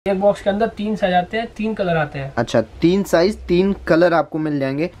एक बॉक्स के अंदर 3 साइज आते हैं, 3 कलर आते हैं। अच्छा, 3 साइज 3 कलर आपको मिल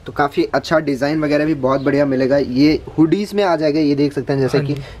जाएंगे। तो काफ़ी अच्छा डिज़ाइन वगैरह भी बहुत बढ़िया मिलेगा। ये हुडीज़ में आ जाएगा, ये देख सकते हैं जैसे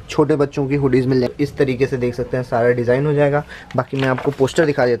कि छोटे बच्चों की हुडीज़ मिल जाएगी। इस तरीके से देख सकते हैं सारा डिज़ाइन हो जाएगा। बाकी मैं आपको पोस्टर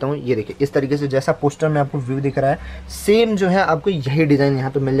दिखा देता हूँ। ये देखिए इस तरीके से जैसा पोस्टर में आपको व्यू दिख रहा है, सेम जो है आपको यही डिज़ाइन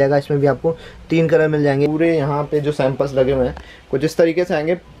यहाँ पर मिल जाएगा। इसमें भी आपको 3 कलर मिल जाएंगे। पूरे यहाँ पर जो सैंपल्स लगे हुए हैं कुछ इस तरीके से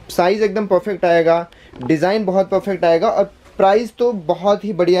आएंगे। साइज़ एकदम परफेक्ट आएगा, डिज़ाइन बहुत परफेक्ट आएगा और प्राइस तो बहुत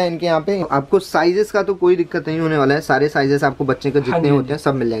ही बढ़िया है इनके यहाँ पे। आपको साइजेस का तो कोई दिक्कत नहीं होने वाला है। सारे साइजेस आपको बच्चे के जितने होते हैं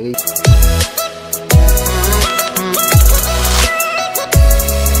सब मिल जाएंगे।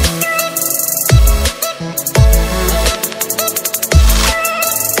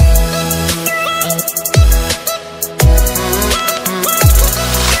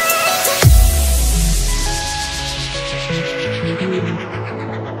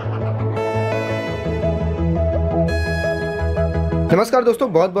 नमस्कार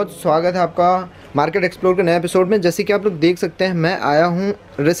दोस्तों, बहुत बहुत स्वागत है आपका मार्केट एक्सप्लोर के नए एपिसोड में। जैसे कि आप लोग देख सकते हैं मैं आया हूँ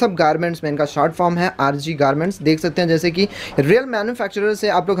ऋषभ गारमेंट्स में। इनका शॉर्ट फॉर्म है आरजी गारमेंट्स। देख सकते हैं जैसे कि रियल मैन्युफैक्चरर से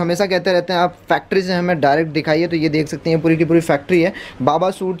आप लोग हमेशा कहते रहते हैं आप फैक्ट्री से हमें डायरेक्ट दिखाइए। तो ये देख सकते हैं पूरी की पूरी फैक्ट्री है। बाबा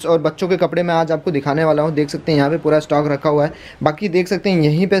सूट्स और बच्चों के कपड़े मैं आज आपको दिखाने वाला हूँ। देख सकते हैं यहाँ पे पूरा स्टॉक रखा हुआ है। बाकी देख सकते हैं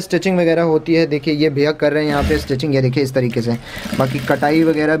यहीं पर स्टिचिंग वगैरह होती है। देखिए ये भैया कर रहे हैं यहाँ पे स्टिचिंग, ये देखिए इस तरीके से। बाकी कटाई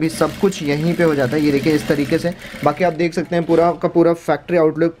वगैरह भी सब कुछ यहीं पर हो जाता है। ये देखिए इस तरीके से। बाकी आप देख सकते हैं पूरा का पूरा फैक्ट्री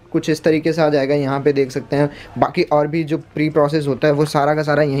आउटलुक कुछ इस तरीके से आ जाएगा। यहाँ पे देख सकते हैं बाकी और भी जो प्री प्रोसेस होता है वो सारा का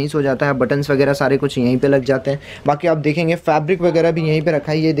सारा यहीं से हो जाता है। बटन्स वगैरह सारे कुछ यहीं पे लग जाते हैं। बाकी आप देखेंगे फैब्रिक वगैरह भी यहीं पे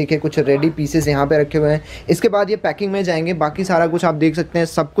रखा है। ये देखिए कुछ रेडी पीसेस यहाँ पे रखे हुए हैं। इसके बाद ये पैकिंग में जाएंगे। बाकी सारा कुछ आप देख सकते हैं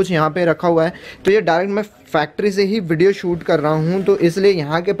सब कुछ यहाँ पे रखा हुआ है। तो ये डायरेक्ट मैं फैक्ट्री से ही वीडियो शूट कर रहा हूँ, तो इसलिए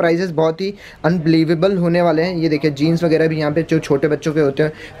यहाँ के प्राइसेस बहुत ही अनबिलीवेबल होने वाले हैं। ये देखिए जीन्स वगैरह भी यहाँ पे जो छोटे बच्चों के होते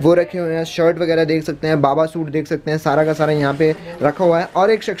हैं वो रखे हुए हैं। शर्ट वगैरह देख सकते हैं, बाबा सूट देख सकते हैं, सारा का सारा यहाँ पे रखा हुआ है।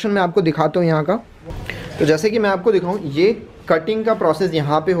 और एक सेक्शन में आपको दिखाता हूँ यहाँ का। तो जैसे कि मैं आपको दिखाऊं, ये कटिंग का प्रोसेस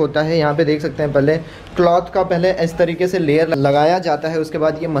यहाँ पे होता है। यहाँ पे देख सकते हैं पहले क्लॉथ का पहले इस तरीके से लेयर लगाया जाता है। उसके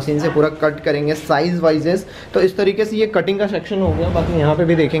बाद ये मशीन से पूरा कट करेंगे साइज वाइजेस। तो इस तरीके से ये कटिंग का सेक्शन हो गया। बाकी यहाँ पे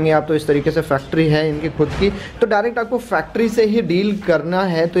भी देखेंगे आप तो इस तरीके से फैक्ट्री है इनकी खुद की। तो डायरेक्ट आपको फैक्ट्री से ही डील करना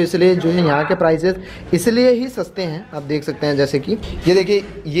है, तो इसलिए जो है यहाँ के प्राइजेस इसलिए ही सस्ते हैं। आप देख सकते हैं जैसे कि ये देखिए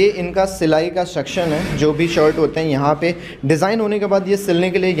ये इनका सिलाई का सेक्शन है। जो भी शर्ट होते हैं यहाँ पे डिज़ाइन होने के बाद ये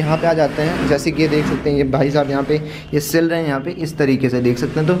सिलने के लिए यहाँ पे आ जाते हैं। जैसे कि ये देख सकते हैं ये भाई साहब यहाँ पे ये सिल रहे हैं यहाँ पे इस तरीके से देख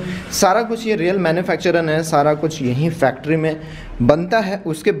सकते हैं। तो सारा कुछ ये रियल मैन्युफैक्चरर है, सारा कुछ यहीं फैक्ट्री में बनता है।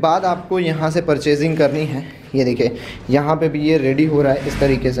 उसके बाद आपको यहाँ से परचेजिंग करनी है। ये देखिए यहाँ पे भी ये रेडी हो रहा है इस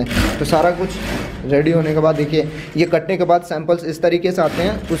तरीके से। तो सारा कुछ रेडी होने के बाद देखिए ये कटने के बाद सैंपल्स इस तरीके से आते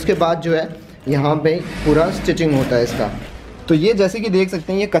हैं। उसके बाद जो है यहाँ पे पूरा स्टिचिंग होता है इसका। तो ये जैसे कि देख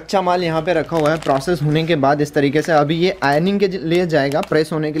सकते हैं ये कच्चा माल यहाँ पे रखा हुआ है। प्रोसेस होने के बाद इस तरीके से अभी ये आयरनिंग के लिए जाएगा, प्रेस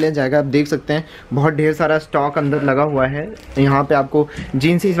होने के लिए जाएगा। आप देख सकते हैं बहुत ढेर सारा स्टॉक अंदर लगा हुआ है। यहाँ पे आपको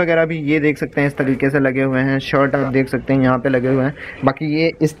जीन्सीज वगैरह भी ये देख सकते हैं इस तरीके से लगे हुए हैं। शर्ट आप देख सकते हैं यहाँ पे लगे हुए हैं। बाकी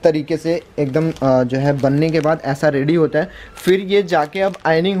ये इस तरीके से एकदम जो है बनने के बाद ऐसा रेडी होता है। फिर ये जाके अब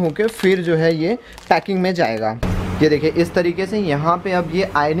आयरनिंग होके फिर जो है ये पैकिंग में जाएगा। ये देखिए इस तरीके से यहाँ पे अब ये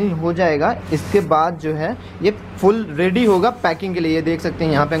आयरनिंग हो जाएगा। इसके बाद जो है ये फुल रेडी होगा पैकिंग के लिए। ये देख सकते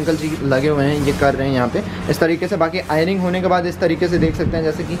हैं यहाँ पे अंकल जी लगे हुए हैं, ये कर रहे हैं यहाँ पे इस तरीके से। बाकी आयरनिंग होने के बाद इस तरीके से देख सकते हैं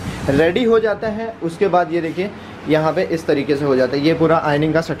जैसे कि रेडी हो जाता है। उसके बाद ये देखिए यहाँ पे इस तरीके से हो जाता है। ये पूरा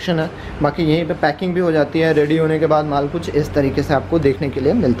आयरनिंग का सेक्शन है। बाकी यहीं पर पैकिंग भी हो जाती है। रेडी होने के बाद माल कुछ इस तरीके से आपको देखने के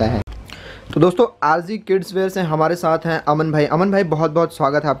लिए मिलता है। तो दोस्तों आरजी किड्स वेयर से हमारे साथ हैं अमन भाई। अमन भाई बहुत बहुत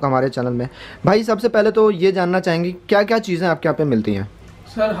स्वागत है आपका हमारे चैनल में। भाई सबसे पहले तो ये जानना चाहेंगे क्या क्या चीज़ें आपके यहाँ पे मिलती हैं?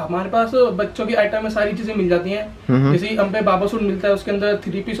 सर हमारे पास बच्चों की आइटम में सारी चीज़ें मिल जाती हैं। जैसे हम पे बाबा सूट मिलता है, उसके अंदर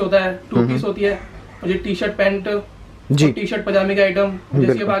 3 पीस होता है, 2 पीस होती है, और ये टी शर्ट पैंट जी, टी शर्ट पजामे के आइटम।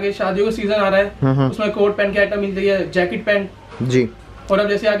 जैसे अब आगे शादियों का सीजन आ रहा है उसमें कोट पैंट की आइटम मिल रही है, जैकेट पैंट जी। और अब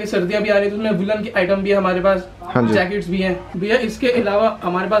जैसे आगे सर्दियां भी आ रही है तो उसमें वुलन की आइटम भी है हमारे पास, जैकेट्स भी हैं भैया। इसके अलावा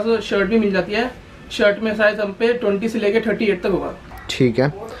हमारे पास शर्ट भी मिल जाती है। शर्ट में साइज हम पे 20 से लेके 38 तक होगा। ठीक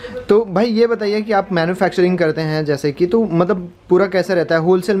है। तो भाई ये बताइए कि आप मैन्युफैक्चरिंग करते हैं जैसे कि, तो मतलब पूरा कैसे रहता है?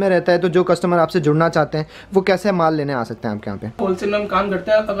 होलसेल में रहता है तो जो कस्टमर आपसे जुड़ना चाहते हैं वो कैसे माल लेने आ सकते हैं आपके यहाँ पे? होलसेल में हम काम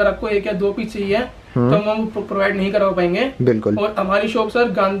करते हैं। अगर आपको 1 या 2 पीस चाहिए तो हम प्रोवाइड नहीं करवा पाएंगे। बिल्कुल। और हमारी शॉप सर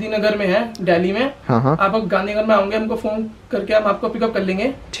गांधी नगर में है, दिल्ली में। हाँ। आप गांधी नगर में आओगे हमको फोन करके हम आपको पिकअप कर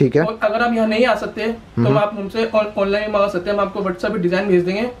लेंगे। ठीक है। और अगर आप यहाँ नहीं आ सकते तो आप हमसे ऑनलाइन मंगा सकते हैं। हम आपको व्हाट्सएप पे डिजाइन भेज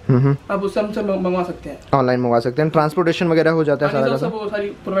देंगे, आप उससे हमसे मंगवा सकते हैं। ऑनलाइन मंगवा सकते हैं, ट्रांसपोर्टेशन वगैरह हो जाता है सारा, सब वो सारी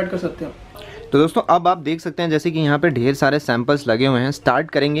प्रोवाइड कर सकते हैं। तो दोस्तों अब आप देख सकते हैं जैसे कि यहाँ पे ढेर सारे सैंपल्स लगे हुए हैं।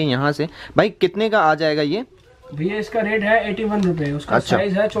 स्टार्ट करेंगे यहाँ से। भाई कितने का आ जाएगा ये? भैया इसका रेट है 81 रुपए, उसका अच्छा।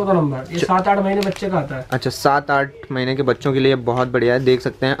 साइज है 14 नंबर, ये 7-8 महीने बच्चे का आता है। अच्छा, 7-8 महीने के बच्चों के लिए बहुत बढ़िया है, देख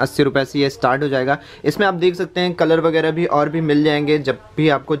सकते हैं 80 रुपए से ये स्टार्ट हो जाएगा। इसमें आप देख सकते हैं कलर वगैरह भी और भी मिल जाएंगे, जब भी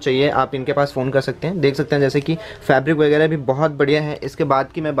आपको चाहिए आप इनके पास फ़ोन कर सकते हैं। देख सकते हैं जैसे कि फैब्रिक वगैरह भी बहुत बढ़िया है। इसके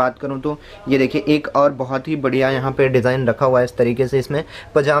बाद की मैं बात करूँ तो ये देखिए एक और बहुत ही बढ़िया यहाँ पे डिज़ाइन रखा हुआ है इस तरीके से। इसमें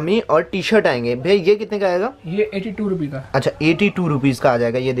पजामी और टी शर्ट आएंगे। भैया ये कितने का आएगा? ये 82 रुपये का। अच्छा, 82 रुपीज़ का आ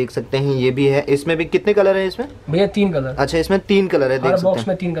जाएगा। ये देख सकते हैं, ये भी है। इसमें भी कितने कलर है इसमें? भैया 3 कलर। अच्छा, इसमें 3 कलर है, देख सकते हैं। बॉक्स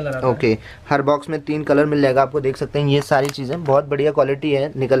में 3 कलर आता है। ओके, हर बॉक्स में 3 कलर मिल जाएगा आपको। देख सकते हैं ये सारी चीज़ें बहुत बढ़िया क्वालिटी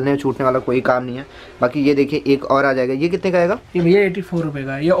है, निकलने छूटने वाला कोई काम नहीं है। बाकी ये देखिए एक और आ जाएगा। ये कितने का आएगा? ये भैया 84 रुपये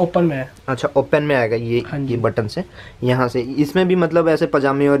का, ये ओपन में है। अच्छा, ओपन में आएगा ये बटन से यहाँ से। इसमें भी मतलब ऐसे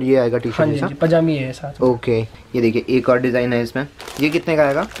पजामे और ये आएगा टी शर्ट, पजामी है साथ। ओके, ये देखिए एक और डिज़ाइन है इसमें। ये कितने का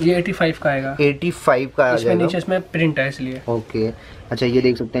आएगा? ये 85 का आएगा। 85 का आ जाएगा। नीचे इसमें प्रिंट है इसलिए। ओके, अच्छा ये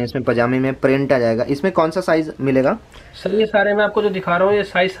देख सकते हैं इसमें पजामे में प्रिंट आ जाएगा। इसमें कौन सा साइज मिलेगा? सर ये सारे मैं आपको जो दिखा रहा हूँ ये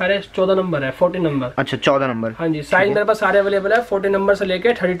साइज सारे 14 नंबर है, 14 नंबर। अच्छा, 14 नंबर। हाँ जी, साइज मेरे पास सारे अवेलेबल है 14 नंबर से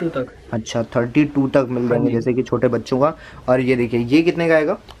लेके 32 तक। अच्छा, 32 तक मिल जाएंगे जैसे कि छोटे बच्चों का। और ये देखिए ये कितने का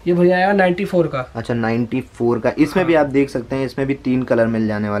आएगा? ये भैया आएगा 94 का। अच्छा, 94 का। इसमें भी आप देख सकते हैं, इसमें भी 3 कलर मिल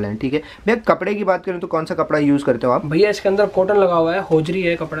जाने वाले हैं। ठीक है भैया, कपड़े की बात करें तो कौन सा कपड़ा यूज करते हो आप? भैया इसके अंदर कॉटन लगा हुआ है, होजरी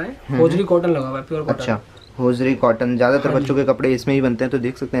है कपड़ा है, होजरी कॉटन लगा हुआ है, प्योर कॉटन। अच्छा, होजरी कॉटन, ज़्यादातर बच्चों के कपड़े इसमें ही बनते हैं। तो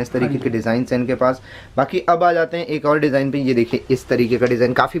देख सकते हैं इस तरीके के डिज़ाइन है इनके पास। बाकी अब आ जाते हैं एक और डिज़ाइन पे। ये देखिए इस तरीके का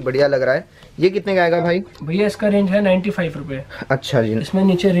डिज़ाइन काफ़ी बढ़िया लग रहा है। ये कितने का आएगा भाई? भैया इसका रेंज है 95 रुपए। अच्छा जी। इसमें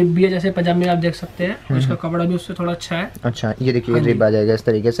नीचे रिब भी है, जैसे पजामे आप देख सकते हैं, इसका कपड़ा भी उससे थोड़ा अच्छा है। अच्छा, ये देखिए रिब आ जाएगा इस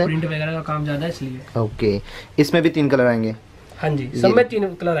तरीके से, प्रिंट वगैरह का काम ज़्यादा है इसलिए। ओके, इसमें भी 3 कलर आएंगे। हाँ जी, सब में 3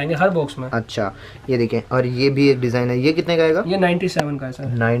 कलर आएंगे हर बॉक्स में। अच्छा, ये देखें, और ये भी एक डिज़ाइन है। ये कितने का आएगा? ये 97 का है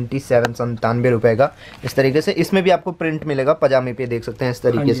सर। 97 रुपए का इस तरीके से। इसमें भी आपको प्रिंट मिलेगा पजामे पे, देख सकते हैं इस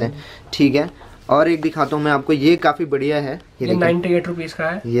तरीके से। ठीक है, और एक दिखाता हूँ मैं आपको, ये काफ़ी बढ़िया है। ये 98 रुपीज़ का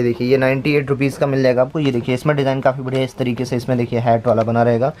है। ये देखिए ये 98 रुपीज़ का मिल जाएगा आपको। ये देखिए इसमें डिज़ाइन काफ़ी बढ़िया है इस तरीके से। इसमें देखिए हैट वाला बना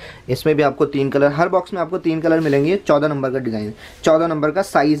रहेगा। इसमें भी आपको 3 कलर, हर बॉक्स में आपको 3 कलर मिलेंगे। 14 नंबर का डिज़ाइन, 14 नंबर का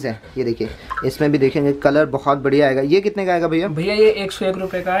साइज़ है। ये देखिए इसमें भी देखेंगे कलर बहुत बढ़िया आएगा। ये कितने का आएगा भैया? भैया ये 101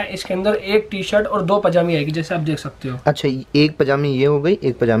 रुपये का है। इसके अंदर एक टी शर्ट और 2 पजामी आएगी, जैसे आप देख सकते हो। अच्छा, एक पजामी ये हो गई,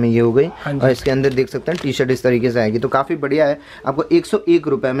 एक पजामी ये हो गई, और इसके अंदर देख सकते हैं टी शर्ट इस तरीके से आएगी। तो काफ़ी बढ़िया है, आपको 101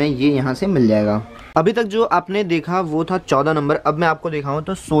 रुपये में ये यहाँ से मिल जाएगा। अभी तक जो आपने देखा वो था 14 नंबर। अब मैं आपको दिखाऊं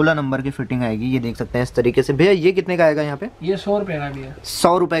तो 16 नंबर की फिटिंग आएगी। ये देख सकते हैं इस तरीके से। भैया ये कितने का आएगा यहाँ पे? ये 100 रुपये का भी है।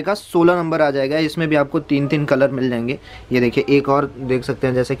 100 रुपये का 16 नंबर आ जाएगा। इसमें भी आपको 3 कलर मिल जाएंगे। ये देखिए एक और देख सकते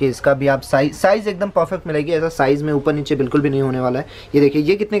हैं, जैसे कि इसका भी आप साइज एकदम परफेक्ट मिलेगी। ऐसा साइज में ऊपर नीचे बिल्कुल भी नहीं होने वाला है। ये देखिए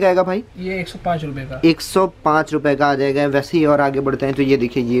ये कितने का आएगा भाई? ये 105 रुपये का। 105 रुपये का आ जाएगा। वैसे ही और आगे बढ़ते हैं तो ये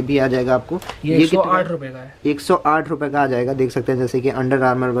देखिए ये भी आ जाएगा आपको। ये 108 रुपये का है। 108 रुपये का आ जाएगा। देख सकते हैं जैसे कि अंडर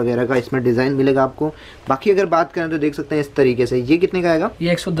आर्मर वगैरह का इसमें डिज़ाइन मिलेगा आपको। बाकी अगर बात करें तो देख सकते हैं इस तरीके से। ये कितने का आएगा?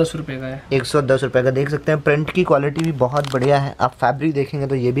 ये 110 रुपये का है। 110 रुपये का। देख सकते हैं प्रिंट की क्वालिटी भी बहुत बढ़िया है। आप फैब्रिक देखेंगे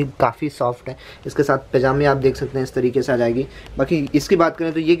तो ये भी काफ़ी सॉफ्ट है। इसके साथ पजामे आप देख सकते हैं इस तरीके से आ जाएगी। बाकी इसकी बात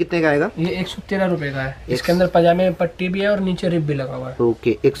करें तो ये कितने का आएगा? ये 113 रुपये का है। इसके अंदर पजामे में पट्टी भी है और नीचे रिब भी लगा हुआ है।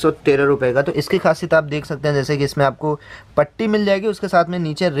 ओके, 113 रुपये का। तो इसकी खासियत आप देख सकते हैं, जैसे कि इसमें आपको पट्टी मिल जाएगी, उसके साथ में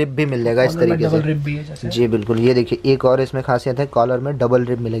नीचे रिब भी मिल जाएगा इस तरीके से। रिब भी है जैसे। जी बिल्कुल। ये देखिए एक और इसमें खासियत है, कॉलर में डबल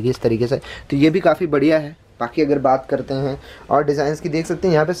रिब मिलेगी इस तरीके से। तो ये भी काफ़ी बढ़िया है। बाकी अगर बात करते हैं और डिज़ाइंस की, देख सकते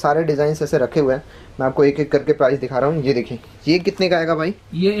हैं यहाँ पे सारे डिज़ाइंस ऐसे रखे हुए हैं। मैं आपको एक एक करके प्राइस दिखा रहा हूँ। ये देखिए ये कितने का आएगा भाई?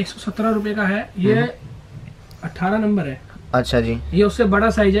 ये 117 रुपये का है। ये 18 नंबर है। अच्छा जी। ये उससे बड़ा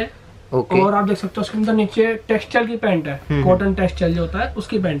साइज है। ओके। और आप देख सकते हो उसके अंदर नीचे टेक्सटाइल की पैंट है, कॉटन टेक्सटाइल जो होता है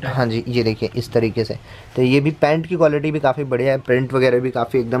उसकी पैंट है। हाँ जी, ये देखिए इस तरीके से। तो ये भी पैंट की क्वालिटी भी काफ़ी बढ़िया है। प्रिंट वगैरह भी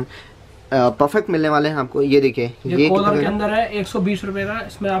काफ़ी एकदम परफेक्ट मिलने वाले हैं आपको। ये देखिए ये कॉलर के अंदर है 120 रुपये का।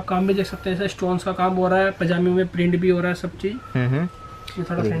 इसमें आप काम भी देख सकते हैं, स्टोन्स का काम हो रहा है, पजामे में प्रिंट भी हो रहा है, सब चीज। ये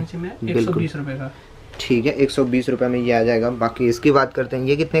थोड़ा फैंसी में 120 रुपये का। ठीक है, 120 रुपये में ये आ जाएगा। बाकी इसकी बात करते हैं,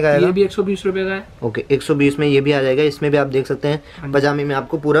 ये कितने का आएगा? ये भी 120 रुपये का है। ओके, 120 में ये भी आ जाएगा। इसमें भी आप देख सकते हैं पजामे में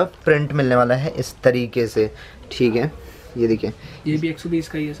आपको पूरा प्रिंट मिलने वाला है इस तरीके से। ठीक है, ये देखिए ये भी 120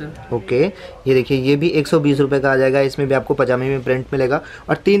 का ही है सर। ओके, ये देखिए ये भी 120 रुपये का आ जाएगा। इसमें भी आपको पजामे में प्रिंट मिलेगा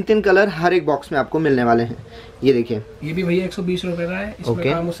और 3 कलर हर एक बॉक्स में आपको मिलने वाले हैं। ये देखिए ये भी भैया 120 रुपये का है। इसमें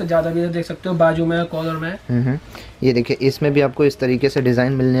काम उससे ज़्यादा भी देख सकते हो, बाजू में, कॉलर में। ये देखिए इसमें भी आपको इस तरीके से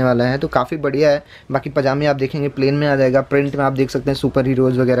डिज़ाइन मिलने वाला है। तो काफ़ी बढ़िया है। बाकी पजामे आप देखेंगे प्लेन में आ जाएगा। प्रिंट में आप देख सकते हैं सुपर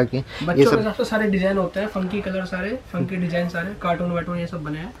हीरोज वगैरह के। बच्चों के हिसाब से सारे डिज़ाइन होते हैं, फंकी कलर, सारे फंकी डिज़ाइन, सारे कार्टून वार्टून ये सब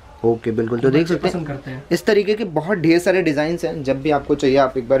बने हैं। ओके बिल्कुल। तो देख सकते हैं इस तरीके के बहुत ढेर सारे डिजाइन हैं। जब भी आपको चाहिए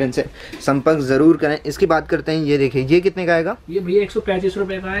आप एक बार इनसे संपर्क जरूर करें। इसकी बात करते हैं, ये देखिए ये कितने का आएगा? ये भैया 135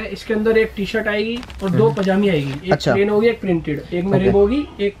 रुपए का है। इसके अंदर एक टी शर्ट आएगी और 2 पजामी आएगी, एक प्लेन होगी एक प्रिंटेड, एक में रिब होगी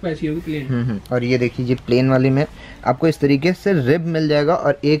एक वैसी होगी प्लेन। और ये देखिए ये प्लेन वाली में आपको इस तरीके से रिब मिल जाएगा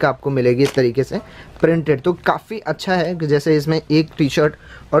और एक आपको मिलेगी इस तरीके से प्रिंटेड। तो काफ़ी अच्छा है कि जैसे इसमें एक टी शर्ट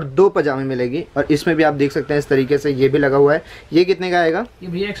और 2 पजामे मिलेगी और इसमें भी आप देख सकते हैं इस तरीके से ये भी लगा हुआ है। ये कितने का आएगा? ये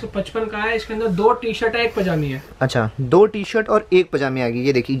भैया 155 का है। इसके अंदर 2 टी शर्ट है एक पजामी है। अच्छा 2 टी शर्ट और 1 पजामी आएगी।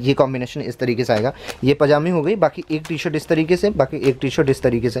 ये देखिए ये कॉम्बिनेशन इस तरीके से आएगा। ये पजामी हो गई, बाकी 1 टी शर्ट इस तरीके से, बाकी 1 टी शर्ट इस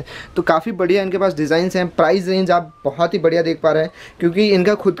तरीके से। तो काफ़ी बढ़िया इनके पास डिज़ाइन हैं। प्राइस रेंज आप बहुत ही बढ़िया देख पा रहे हैं क्योंकि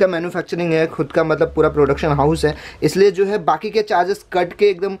इनका खुद का मैन्युफैक्चरिंग है, खुद का मतलब पूरा प्रोडक्शन हाउस है, इसलिए जो है बाकी के चार्जेस कट के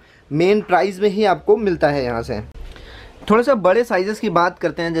एकदम मेन प्राइस में ही आपको मिलता है यहाँ से। थोड़ा सा बड़े साइजेस की बात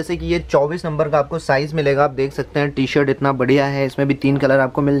करते हैं, जैसे कि ये 24 नंबर का आपको साइज़ मिलेगा। आप देख सकते हैं टी शर्ट इतना बढ़िया है, इसमें भी 3 कलर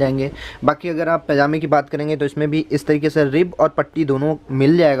आपको मिल जाएंगे। बाकी अगर आप पैजामे की बात करेंगे तो इसमें भी इस तरीके से रिब और पट्टी दोनों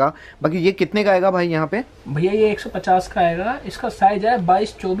मिल जाएगा। बाकी ये कितने का आएगा भाई यहाँ पे? भैया ये 150 का आएगा। इसका साइज है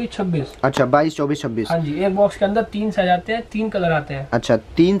 22, 24, 26। अच्छा 22, 24, 26। हाँ जी, एक बॉक्स के अंदर 3 साइज आते हैं, 3 कलर आते हैं। अच्छा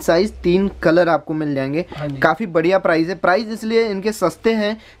 3 साइज 3 कलर आपको मिल जाएंगे। काफ़ी बढ़िया प्राइस है। प्राइस इसलिए इनके सस्ते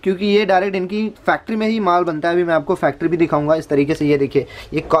हैं क्योंकि ये डायरेक्ट इनकी फैक्ट्री में ही माल बनता है। अभी मैं आपको फैक्ट्री भी दिखाऊंगा इस तरीके से। ये देखिए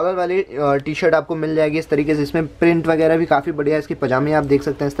ये कॉलर वाली टी शर्ट आपको मिल जाएगी इस तरीके से। इसमें प्रिंट वगैरह भी काफ़ी बढ़िया है। इसकी पजामे आप देख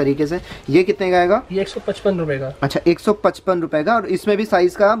सकते हैं इस तरीके से। ये कितने का आएगा? ये 155 रुपए का। अच्छा 155 रुपए का। और इसमें भी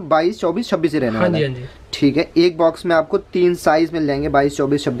साइज का 22, 24, 26 ही रहना है। हाँ जी। ठीक है, एक बॉक्स में आपको 3 साइज मिल जाएंगे, 22,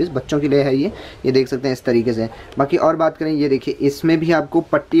 24, 26 बच्चों के लिए है ये देख सकते हैं इस तरीके से। बाकी और बात करें, ये देखिए इसमें भी आपको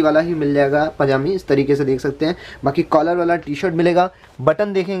पट्टी वाला ही मिल जाएगा पजामी इस तरीके से देख सकते हैं। बाकी कॉलर वाला टी शर्ट मिलेगा।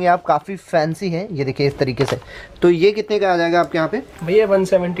 बटन देखेंगे आप काफ़ी फैंसी है, ये देखिए इस तरीके से। तो ये कितने का आ जाएगा आपके यहाँ पे? भैया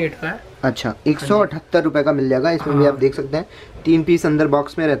 178 का है। अच्छा 178 रुपए का मिल जाएगा। इसमें भी आप देख सकते हैं 3 पीस अंदर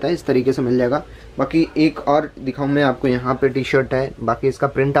बॉक्स में रहता है, इस तरीके से मिल जाएगा। बाकी एक और दिखाऊं मैं आपको, यहाँ पे टी शर्ट है, बाकी इसका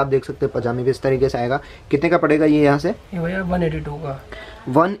प्रिंट आप देख सकते हैं, पजामे भी इस तरीके से आएगा। कितने का पड़ेगा ये यहाँ से? ये भैया 182 का।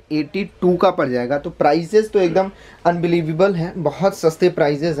 182 का पड़ जाएगा। तो प्राइजेस तो एकदम अनबिलीवेबल हैं, बहुत सस्ते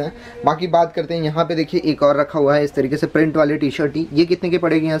प्राइजेस हैं। बाकी बात करते हैं, यहाँ पे देखिए एक और रखा हुआ है इस तरीके से प्रिंट वाली टी शर्ट ही। ये कितने की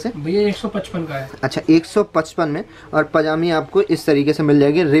पड़ेगी यहाँ से? भैया 155 का है। अच्छा 155 में। और पजामी आपको इस तरीके से मिल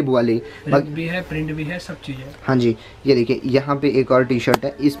जाएगी रिब वाली, भी है, प्रिंट भी है, सब चीज़ है। हाँ जी, ये देखिए यहाँ पे एक और टी शर्ट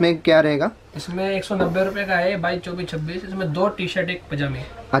है। इसमें क्या रहेगा? इसमें 190 रुपए का है, 22, 24, 26। इसमें 2 टी शर्ट 1 पजामे।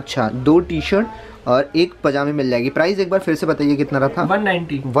 अच्छा 2 टी शर्ट और 1 पजामे मिल जाएगी। प्राइस एक बार फिर से बताइए कितना रहा था?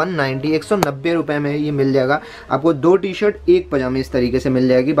 190। 190 रुपए में ये मिल जाएगा आपको। 2 टी शर्ट 1 पजामे इस तरीके से मिल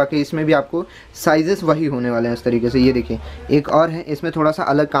जाएगी। बाकी इसमें भी आपको साइजेस वही होने वाले हैं इस तरीके से। ये देखिए एक और है, इसमें थोड़ा सा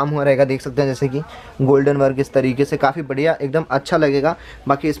अलग काम हुआ रहेगा, देख सकते हैं जैसे कि गोल्डन वर्क इस तरीके से, काफ़ी बढ़िया एकदम अच्छा लगेगा।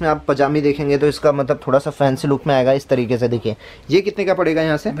 बाकी इसमें आप पजामे देखेंगे तो इसका मतलब थोड़ा सा फैंसी लुक में आएगा इस तरीके से। देखिए ये कितने का पड़ेगा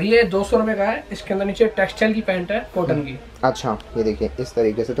यहाँ से? भैया 200 रुपए का है। इसके अंदर नीचे टेक्सटाइल की पैंट है, कॉटन की। अच्छा ये देखिए इस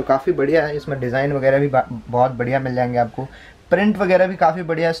तरीके से, तो काफ़ी बढ़िया है। इसमें डिज़ाइन वगैरह भी बहुत बढ़िया मिल जाएंगे आपको। प्रिंट वगैरह भी काफ़ी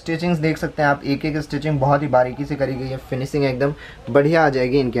बढ़िया। स्टिचिंग्स देख सकते हैं आप, एक एक स्टिचिंग बहुत ही बारीकी से करी गई है। फिनिशिंग एकदम बढ़िया आ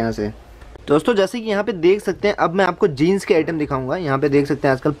जाएगी इनके यहाँ से। दोस्तों जैसे कि यहाँ पे देख सकते हैं, अब मैं आपको जीन्स के आइटम दिखाऊंगा। यहाँ पे देख सकते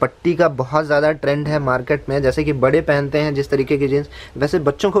हैं आजकल पट्टी का बहुत ज़्यादा ट्रेंड है मार्केट में। जैसे कि बड़े पहनते हैं जिस तरीके की जीन्स, वैसे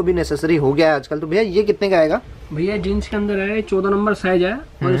बच्चों को भी नेसेसरी हो गया है आजकल। तो भैया ये कितने का आएगा? भैया जीन्स के अंदर है 14 नंबर साइज है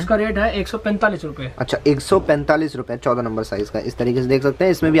और इसका रेट है 145 रुपए। अच्छा 145 रुपए 14 नंबर साइज का, इस तरीके से देख सकते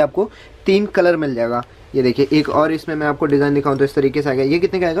हैं। इसमें भी आपको 3 कलर मिल जाएगा। ये देखिए एक और इसमें मैं आपको डिजाइन दिखाऊं तो इस तरीके से आएगा। ये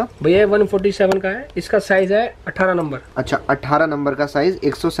कितने का आएगा? भैया 147 का है। इसका साइज है 18 नंबर। अच्छा 18 नंबर का साइज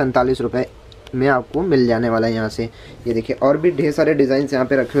 147 रुपए में आपको मिल जाने वाला है यहाँ से। ये देखिए और भी ढेर सारे डिजाइन यहाँ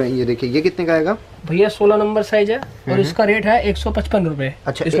पे रखे हुए हैं। ये देखिए ये कितने का आएगा? भैया 16 नंबर साइज है और इसका रेट है 155 रुपए।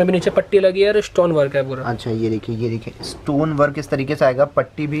 अच्छा इसमें भी नीचे पट्टी लगी है और स्टोन वर्क है पूरा। अच्छा ये देखिए स्टोन वर्क इस तरीके से आएगा।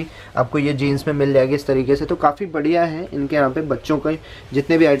 पट्टी भी आपको ये जीन्स में मिल जाएगी इस तरीके से। तो काफ़ी बढ़िया है इनके यहाँ पे। बच्चों के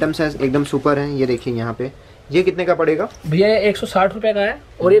जितने भी आइटम्स हैं एकदम सुपर हैं। ये देखिए यहाँ पे ये कितने का पड़ेगा? भैया 160 रुपए का है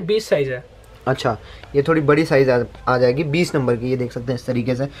और ये 20 साइज है। अच्छा ये थोड़ी बड़ी साइज आ जाएगी 20 नंबर की। ये देख सकते हैं इस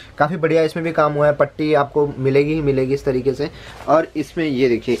तरीके से, काफ़ी बढ़िया इसमें भी काम हुआ है। पट्टी आपको मिलेगी ही मिलेगी इस तरीके से। और इसमें ये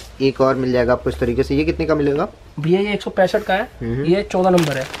देखिए एक और मिल जाएगा आपको इस तरीके से। ये कितने का मिलेगा? भैया ये 165 का है। ये 14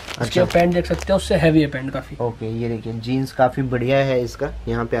 नंबर है। अच्छा पैंट देख सकते हैं, उससे हैवी है पैंट काफ़ी। ओके ये देखिए जीन्स काफ़ी बढ़िया है इसका,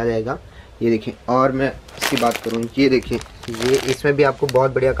 यहाँ पे आ जाएगा। ये देखिए और मैं इसकी बात करूँ, ये देखिए ये इसमें भी आपको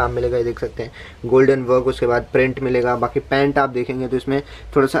बहुत बढ़िया काम मिलेगा। ये देख सकते हैं गोल्डन वर्क, उसके बाद प्रिंट मिलेगा। बाकी पैंट आप देखेंगे तो इसमें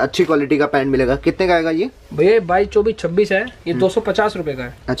थोड़ा सा अच्छी क्वालिटी का पैंट मिलेगा। कितने का आएगा ये? भैया 22, 24, 26 है। ये 250 रुपए का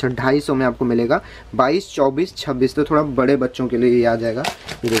है। अच्छा 250 में आपको मिलेगा। 22, 24, 26 तो थोड़ा बड़े बच्चों के लिए ये आ जाएगा।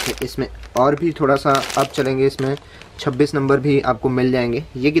 ये देखिए इसमें और भी थोड़ा सा अब चलेंगे, इसमें 26 नंबर भी आपको मिल जाएंगे।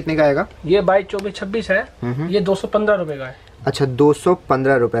 ये कितने का आएगा? ये 22, 24, 26 है। ये 215 रुपए का है। अच्छा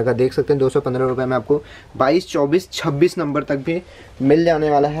 215 रुपये का, देख सकते हैं 215 रुपये में आपको 22, 24, 26 नंबर तक भी मिल जाने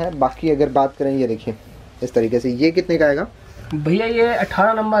वाला है। बाकी अगर बात करें ये देखिए इस तरीके से, ये कितने का आएगा भैया? ये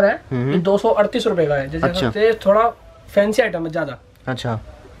 18 नंबर है, ये 238 रुपये का है। जैसे अच्छा। थोड़ा फैंसी आइटम है ज़्यादा। अच्छा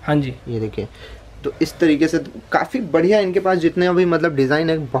हाँ जी, ये देखिए तो इस तरीके से काफ़ी बढ़िया इनके पास जितने भी मतलब डिज़ाइन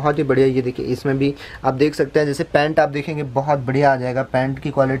है बहुत ही बढ़िया। ये देखिए इसमें भी आप देख सकते हैं, जैसे पैंट आप देखेंगे बहुत बढ़िया आ जाएगा, पैंट की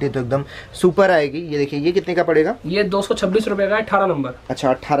क्वालिटी तो एकदम सुपर आएगी। ये देखिए ये कितने का पड़ेगा? ये 226 रुपये का है, 18 नंबर। अच्छा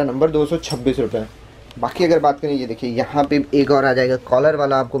 18 नंबर 226 रुपये। बाकी अगर बात करें ये देखिए यहाँ पे एक और आ जाएगा कॉलर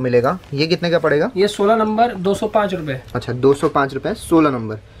वाला आपको मिलेगा, ये कितने का पड़ेगा? ये 16 नंबर 205 रुपये। अच्छा 205 रुपये 16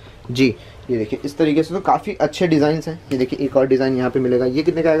 नंबर जी। ये देखिए इस तरीके से तो काफ़ी अच्छे डिज़ाइन हैं। ये देखिए एक और डिज़ाइन यहाँ पे मिलेगा, ये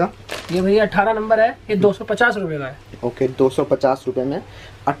कितने का आएगा? ये भैया 18 नंबर है, ये 250 रुपये का है। ओके 250 रुपये में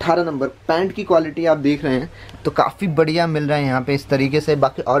 18 नंबर। पैंट की क्वालिटी आप देख रहे हैं तो काफ़ी बढ़िया मिल रहा है यहाँ पे इस तरीके से।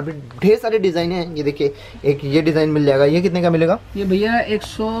 बाकी और भी ढेर सारे डिज़ाइन हैं। ये देखिए एक ये डिज़ाइन मिल जाएगा, ये कितने का मिलेगा? ये भैया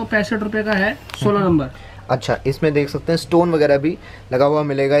 165 रुपये का है, 16 नंबर। अच्छा इसमें देख सकते हैं स्टोन वगैरह भी लगा हुआ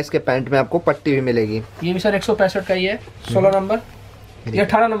मिलेगा, इसके पैंट में आपको पट्टी भी मिलेगी। ये भी सर 165 का ही है, 16 नंबर। ये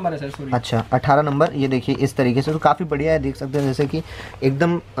 18 नंबर है सर, सॉरी। अच्छा 18 नंबर। ये देखिए इस तरीके से तो काफ़ी बढ़िया है, देख सकते हैं जैसे कि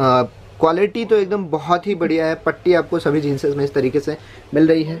एकदम क्वालिटी तो एकदम बहुत ही बढ़िया है। पट्टी आपको सभी जीन्सेस में इस तरीके से मिल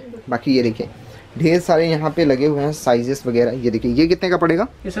रही है। बाकी ये देखिए ढेर सारे यहाँ पे लगे हुए हैं साइजेस वगैरह। ये देखिए ये कितने का पड़ेगा?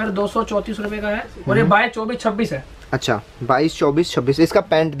 ये सर 234 रुपये का है, और ये 22, 24, 26 है। अच्छा 22, 24, 26। इसका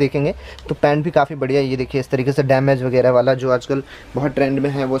पैंट देखेंगे तो पैंट भी काफ़ी बढ़िया है। ये देखिए इस तरीके से डैमेज वगैरह वाला जो आजकल बहुत ट्रेंड में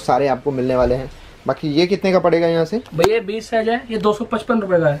है वो सारे आपको मिलने वाले हैं। बाकी ये कितने का पड़ेगा यहाँ से? भैया 20 साइज है, ये 255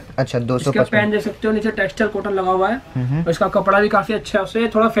 रुपये का है। अच्छा 255। पैंट देख सकते हो, नीचे टेक्सटाइल कॉटन लगा हुआ है, और इसका कपड़ा भी काफी अच्छा है। उससे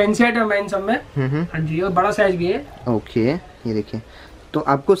थोड़ा फैंसी आइटम है इन सब में। हाँ जी, और बड़ा साइज भी है। ओके ये देखिए तो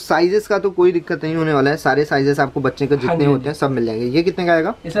आपको साइजेस का तो कोई दिक्कत नहीं होने वाला है, सारे साइजेस आपको बच्चे के जितने होते हैं सब मिल जाएंगे। ये कितने का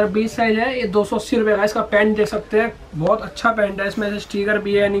आएगा? ये सर 20 साइज है, ये 280 रुपये का। इसका पैंट देख सकते हैं, बहुत अच्छा पैंट है। इसमें स्टिकर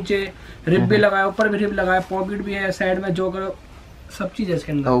भी है, नीचे रिब भी लगाया, ऊपर भी रिब लगाया, पॉकेट भी है, साइड में जोकर, सब चीज़ है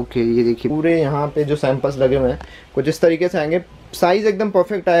इसके अंदर। ओके ये देखिए पूरे यहाँ पे जो सैंपल्स लगे हुए हैं कुछ इस तरीके से आएंगे। साइज एकदम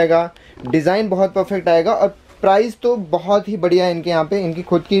परफेक्ट आएगा, डिज़ाइन बहुत परफेक्ट आएगा, और प्राइस तो बहुत ही बढ़िया है इनके यहाँ पे। इनकी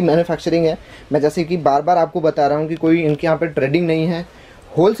खुद की मैन्युफैक्चरिंग है। मैं जैसे कि बार बार आपको बता रहा हूँ कि कोई इनके यहाँ पे ट्रेडिंग नहीं है,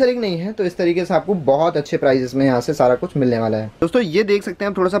 होलसेलिंग नहीं है, तो इस तरीके से आपको बहुत अच्छे प्राइसेस में यहाँ से सारा कुछ मिलने वाला है। दोस्तों ये देख सकते हैं,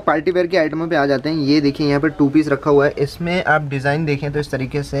 हम थोड़ा सा पार्टी वेयर के आइटमों पे आ जाते हैं। ये देखिए यहाँ पे 2 पीस रखा हुआ है, इसमें आप डिज़ाइन देखें तो इस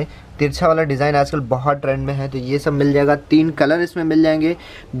तरीके से तिरछा वाला डिज़ाइन आजकल बहुत ट्रेंड में है, तो ये सब मिल जाएगा। 3 कलर इसमें मिल जाएंगे,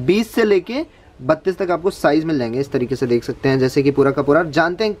 20 से लेके 32 तक आपको साइज मिल जाएंगे। इस तरीके से देख सकते हैं जैसे कि पूरा का पूरा।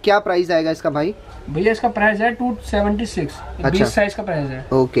 जानते हैं क्या प्राइस आएगा इसका भाई? भैया इसका प्राइस है 276। अच्छा 20 साइज का प्राइस है।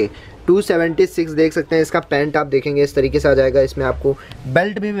 ओके 276 देख सकते हैं। इसका पैंट आप देखेंगे इस तरीके से आ जाएगा, इसमें आपको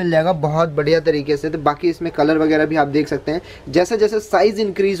बेल्ट भी मिल जाएगा बहुत बढ़िया तरीके से। तो बाकी इसमें कलर वगैरह भी आप देख सकते हैं। जैसे जैसे साइज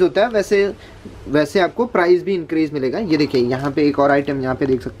इंक्रीज होता है वैसे वैसे आपको प्राइस भी इंक्रीज मिलेगा। ये देखिए यहाँ पे एक और आइटम यहाँ पे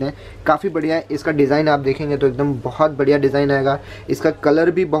देख सकते हैं, काफ़ी बढ़िया है। इसका डिज़ाइन आप देखेंगे तो एकदम बहुत बढ़िया डिज़ाइन आएगा। इसका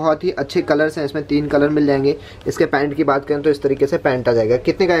कलर भी बहुत ही अच्छे कलर्स हैं, इसमें 3 कलर मिल जाएंगे। इसके पैंट की बात करें तो इस तरीके से पैंट आ जाएगा।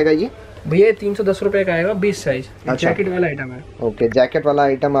 कितने का आएगा ये? भैया 310 रुपये का आएगा, 20 साइज। अच्छा। जैकेट वाला आइटम है। ओके जैकेट वाला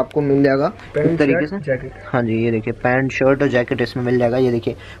आइटम आपको मिल जाएगा इस तरीके से। जैकेट, हाँ जी ये देखिए पैंट शर्ट और जैकेट इसमें मिल जाएगा। ये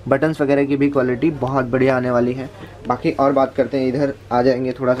देखिए बटन्स वगैरह की भी क्वालिटी बहुत बढ़िया आने वाली है। बाकी और बात करते हैं, इधर आ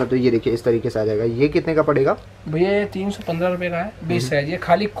जाएंगे थोड़ा सा, तो ये देखिए इस तरीके से आ जाएगा। ये कितने का पड़ेगा? भैया ये 315 रुपये का है, 20 साइज। ये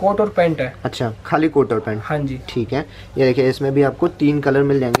खाली कोट और पैंट है। अच्छा खाली कोट और पैंट। हाँ जी ठीक है। ये देखिए इसमें भी आपको 3 कलर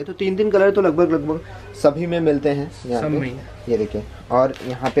मिल जाएंगे, तो 3 कलर तो लगभग सभी में मिलते हैं यहाँ पे। ये देखिए और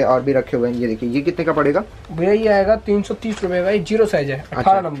यहाँ पे और भी रखे हुए हैं। ये देखिए ये कितने का पड़ेगा? भैया ये आएगा 330 रुपये का। ये 0 साइज है,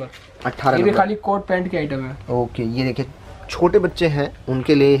 18 नंबर। 18 ये भी खाली कोट पैंट के आइटम है। ओके ये देखिए छोटे बच्चे हैं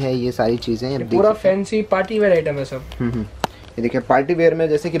उनके लिए है ये सारी चीज़ें। पूरा फैंसी पार्टी वेयर आइटम है सब। ये देखिए पार्टी वेयर में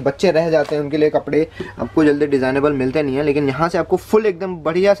जैसे कि बच्चे रह जाते हैं उनके लिए कपड़े आपको जल्दी डिज़ाइनेबल मिलते नहीं है, लेकिन यहाँ से आपको फुल एकदम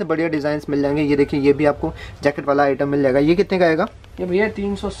बढ़िया से बढ़िया डिज़ाइंस मिल जाएंगे। ये देखिए ये भी आपको जैकेट वाला आइटम मिल जाएगा। ये कितने का आएगा? ये भैया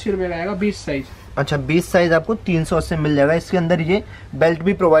 380 रुपये का आएगा, 20 साइज। अच्छा 20 साइज आपको 380 मिल जाएगा। इसके अंदर ये बेल्ट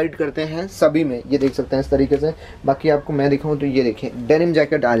भी प्रोवाइड करते हैं सभी में, ये देख सकते हैं इस तरीके से। बाकी आपको मैं दिखाऊं तो ये देखिए डेनिम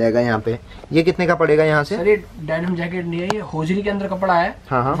जैकेट आ जाएगा यहाँ पे। ये कितने का पड़ेगा यहाँ से? सर ये डेनिम जैकेट नहीं है, ये होजरी के अंदर कपड़ा है।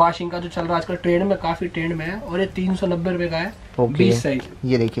 हाँ। वॉशिंग का जो चल रहा है आजकल ट्रेंड में, काफी ट्रेंड में है, और ये 390 रुपये का है। 20 साइज।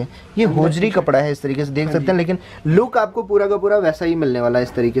 ये देखिए ये होजरी कपड़ा है इस तरीके से देख सकते हैं, लेकिन लुक आपको पूरा का पूरा वैसा ही मिलने वाला है।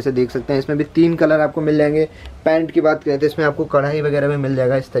 इस तरीके से देख सकते हैं इसमें भी 3 कलर आपको मिल जाएंगे। पैंट की बात करें तो इसमें आपको कढ़ाई वगैरह भी मिल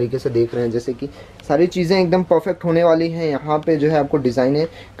जाएगा। इस तरीके से देख रहे हैं जैसे कि सारी चीज़ें एकदम परफेक्ट होने वाली हैं। यहाँ पे जो है आपको डिज़ाइनें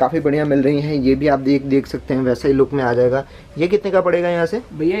काफ़ी बढ़िया मिल रही हैं। ये भी आप देख सकते हैं वैसा ही लुक में आ जाएगा। ये कितने का पड़ेगा यहाँ से?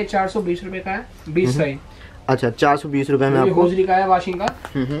 भैया ये 420 रुपये का है, 20 साइज। अच्छा 420 रुपये में आपको होजरी का है, वॉशिंग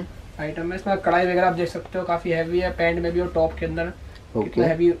का आइटम है। इसमें कढ़ाई वगैरह आप देख सकते हो, काफी हैवी है, पैंट में भी और टॉप के अंदर कितना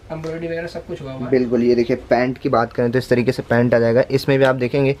हैवी एम्ब्रॉयडरी वगैरह सब कुछ हुआ है। बिल्कुल, ये देखिए पैंट की बात करें तो इस तरीके से पैंट आ जाएगा। इसमें भी आप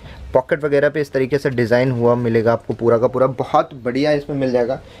देखेंगे पॉकेट वगैरह पे इस तरीके से डिज़ाइन हुआ मिलेगा आपको पूरा का पूरा, बहुत बढ़िया इसमें मिल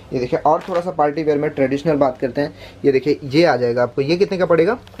जाएगा। ये देखिए और थोड़ा सा पार्टी वेयर में ट्रेडिशनल बात करते हैं, ये देखिए ये आ जाएगा आपको। ये कितने का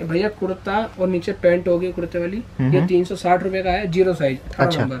पड़ेगा भैया? कुर्ता और नीचे पैंट होगी कुर्ते वाली, ये 360 रुपए का है, 0 साइज,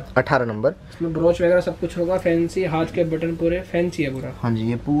 18 नंबर। इसमें ब्रोच वगैरह सब कुछ होगा, फैंसी, हाथ के बटन पूरे फैंसी है पूरा। हाँ जी,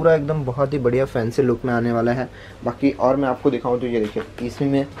 ये पूरा एकदम बहुत ही बढ़िया फैंसी लुक में आने वाला है। बाकी और मैं आपको दिखाऊं तो ये देखिए इसमें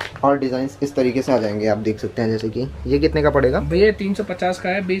में और डिजाइन इस तरीके से आ जाएंगे, आप देख सकते हैं। जैसे कि ये कितने का पड़ेगा भैया? 350 का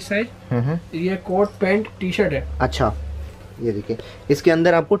है, 20 साइज। ये कोट पैंट टी शर्ट है। अच्छा, ये देखिए इसके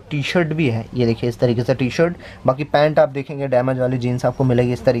अंदर आपको टी शर्ट भी है, ये देखिए इस तरीके से टी शर्ट। बाकी पैंट आप देखेंगे डैमेज वाली जीन्स आपको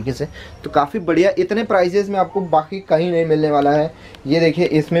मिलेगी इस तरीके से। तो काफ़ी बढ़िया, इतने प्राइजेस में आपको बाकी कहीं नहीं मिलने वाला है। ये देखिए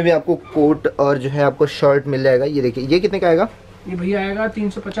इसमें भी आपको कोट और जो है आपको शर्ट मिल जाएगा। ये देखिए ये कितने का आएगा? ये भैया आएगा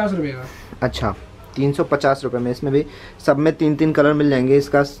 350 रुपये का। अच्छा, 350 रुपये में इसमें भी सब में 3 कलर मिल जाएंगे।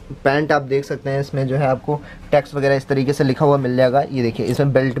 इसका पैंट आप देख सकते हैं, इसमें जो है आपको टैक्स वगैरह इस तरीके से लिखा हुआ मिल जाएगा। ये देखिए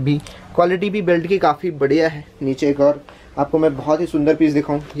इसमें बेल्ट भी, क्वालिटी भी बेल्ट की काफ़ी बढ़िया है। नीचे एक और आपको मैं बहुत ही सुंदर पीस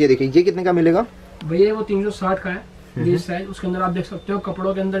दिखाऊं, ये देखिए ये कितने का मिलेगा भैया? वो 360 का है, 20 साइज। उसके अंदर आप देख सकते हो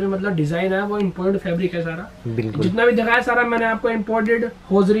कपड़ों के अंदर भी मतलब डिजाइन है, वो इम्पोर्टेड फैब्रिक है सारा। बिल्कुल, जितना भी दिखाया सारा मैंने आपको इम्पोर्टेड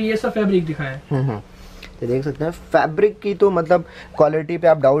होजरी ये सब फैब्रिक दिखाया है। ये देख सकते हैं फैब्रिक की तो मतलब क्वालिटी पे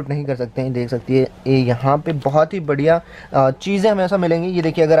आप डाउट नहीं कर सकते हैं। देख सकती है ये यहाँ पे बहुत ही बढ़िया चीज़ें हमेशा मिलेंगी। ये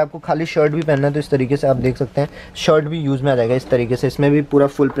देखिए अगर आपको खाली शर्ट भी पहनना है तो इस तरीके से आप देख सकते हैं शर्ट भी यूज़ में आ जाएगा इस तरीके से। इसमें भी पूरा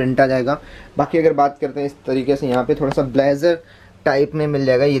फुल प्रिंट आ जाएगा। बाकी अगर बात करते हैं इस तरीके से यहाँ पे थोड़ा सा ब्लेज़र टाइप में मिल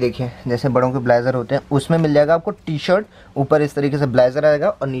जाएगा। ये देखिए जैसे बड़ों के ब्लेज़र होते हैं उसमें मिल जाएगा आपको टी शर्ट, ऊपर इस तरीके से ब्लेज़र आएगा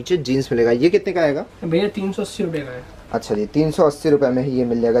और नीचे जीन्स मिलेगा। ये कितने का आएगा भैया? 380 रुपये का है। अच्छा जी, 380 रुपये में ही ये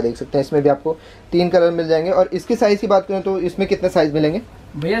मिल जाएगा। देख सकते हैं इसमें भी आपको 3 कलर मिल जाएंगे। और इसकी साइज़ की बात करें तो इसमें कितने साइज़ मिलेंगे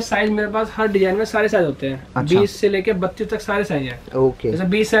भैया? साइज मेरे पास हर डिजाइन में सारे साइज होते हैं। अच्छा। 20 से लेके 32 तक सारे साइज हैं। ओके, जैसे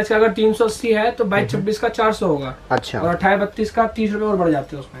 20 साइज का अगर 380 है तो 22-26 का 400 होगा। अच्छा, और 28-32 का 30 रुपये और बढ़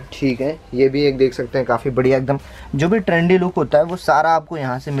जाते हैं उसमें। ठीक है, ये भी एक देख सकते हैं काफ़ी बढ़िया एकदम जो भी ट्रेंडी लुक होता है वो सारा आपको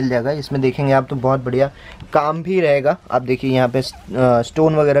यहाँ से मिल जाएगा। इसमें देखेंगे आप तो बहुत बढ़िया काम भी रहेगा। आप देखिए यहाँ पे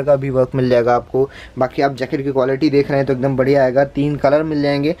स्टोन वगैरह का भी वर्क मिल जाएगा आपको। बाकी आप जैकेट की क्वालिटी देख रहे हैं तो एकदम बढ़िया आएगा। 3 कलर मिल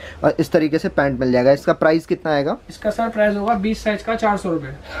जाएंगे और इस तरीके से पैंट मिल जाएगा। इसका प्राइस कितना आएगा? इसका सर प्राइस होगा 20 साइज का 400 रुपये।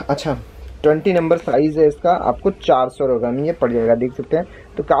 अच्छा, 20 नंबर साइज है इसका, आपको 400 रुपये में ये पड़ जाएगा। देख सकते हैं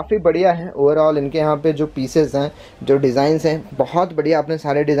तो काफ़ी बढ़िया है। ओवरऑल इनके यहाँ पे जो पीसेस हैं, जो डिज़ाइंस हैं, बहुत बढ़िया। आपने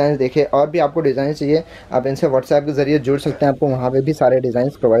सारे डिज़ाइन देखे और भी आपको डिज़ाइन चाहिए आप इनसे व्हाट्सएप के ज़रिए जुड़ सकते हैं, आपको वहाँ पे भी सारे डिज़ाइन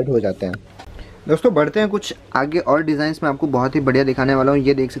प्रोवाइड हो जाते हैं। दोस्तों बढ़ते हैं कुछ आगे और डिज़ाइंस में आपको बहुत ही बढ़िया दिखाने वाला हूँ।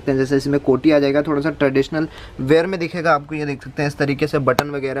 ये देख सकते हैं जैसे इसमें कोटी आ जाएगा, थोड़ा सा ट्रेडिशनल वेयर में दिखेगा आपको। ये देख सकते हैं इस तरीके से बटन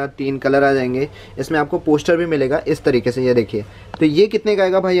वगैरह 3 कलर आ जाएंगे। इसमें आपको पोस्टर भी मिलेगा इस तरीके से। ये देखिए तो ये कितने का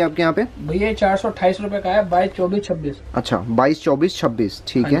आएगा भाई आपके यहाँ पे? भैया 428 रुपये का है, 22, 24, 26। अच्छा, 22, 24, 26,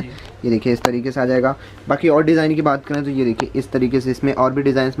 ठीक है। ये देखिए इस तरीके से आ जाएगा। बाकी और डिज़ाइन की बात करें तो ये देखिए इस तरीके से इसमें और भी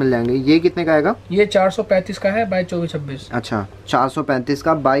डिज़ाइन मिल जाएंगे। ये कितने का आएगा? ये 435 का है, 22, 24, 26। अच्छा, 435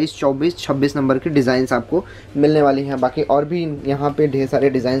 का 22, 24, 26 नंबर की डिज़ाइन आपको मिलने वाली हैं। बाकी और भी यहाँ पे ढेर सारे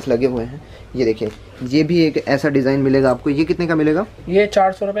डिज़ाइन लगे हुए हैं। ये देखिए ये भी एक ऐसा डिज़ाइन मिलेगा आपको। ये कितने का मिलेगा? ये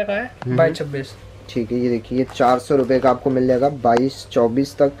 400 रुपये का है, 22, 26। ठीक है, ये देखिए ये 400 रुपये का आपको मिल जाएगा। 22,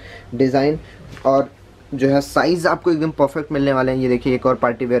 24 तक डिज़ाइन और जो है साइज आपको एकदम परफेक्ट मिलने वाले हैं। ये देखिए एक और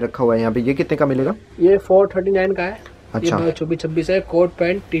पार्टी वेयर रखा हुआ है यहाँ पे। ये कितने का मिलेगा? ये 439 का है। अच्छा, 24, 26 है, कोट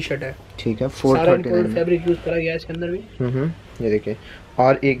पैंट टी शर्ट है। ठीक है, 439 फैब्रिक यूज करा गया है इसके अंदर भी। ये देखिए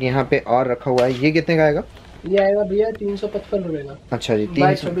और एक यहाँ पे और रखा हुआ है। ये कितने का आएगा? ये आएगा भैया 355 रुपये का। अच्छा जी,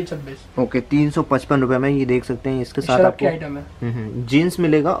 22, 24, 26। ओके, 355 रुपये में ये देख सकते हैं। इसके साथ आपको आइटम है, जीन्स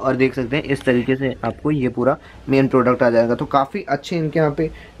मिलेगा और देख सकते हैं इस तरीके से आपको ये पूरा मेन प्रोडक्ट आ जाएगा। तो काफ़ी अच्छे इनके यहाँ पे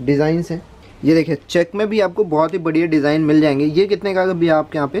डिज़ाइंस हैं। ये देखिए चेक में भी आपको बहुत ही बढ़िया डिज़ाइन मिल जाएंगे। ये कितने का भैया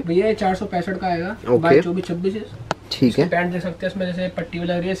आपके यहाँ पे? भैया 465 का आएगा, 22, 24, 26। ठीक है, पैंट देख सकते हैं इसमें जैसे पट्टी लग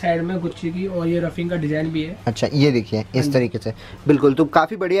रही है साइड में गुच्ची की, और ये रफिंग का डिजाइन भी है। अच्छा, ये देखिए इस तरीके से बिल्कुल। तो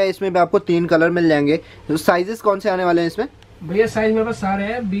काफ़ी बढ़िया है। इसमें भी आपको 3 कलर मिल जाएंगे। तो साइजेस कौन से आने वाले हैं इसमें? भैया साइज मेरे पास सारे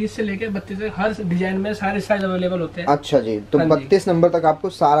हैं, 20 से लेकर 32 तक हर डिजाइन में सारे साइज अवेलेबल होते हैं। अच्छा जी, तो 32 नंबर तक आपको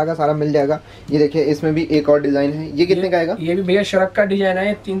सारा का सारा मिल जाएगा। ये देखिए इसमें भी एक और डिज़ाइन है। ये कितने का आएगा? ये भी भैया शरक का डिजाइन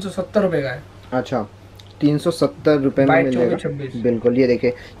है, 370 रुपये का है। अच्छा, 370 रुपये में मिल जाएगा। बिल्कुल, ये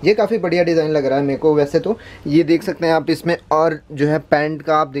देखिए ये काफ़ी बढ़िया डिज़ाइन लग रहा है मेरे को। वैसे तो ये देख सकते हैं आप इसमें और जो है पैंट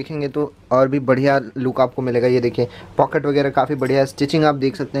का आप देखेंगे तो और भी बढ़िया लुक आपको मिलेगा। ये देखिए पॉकेट वगैरह काफ़ी बढ़िया, स्टिचिंग आप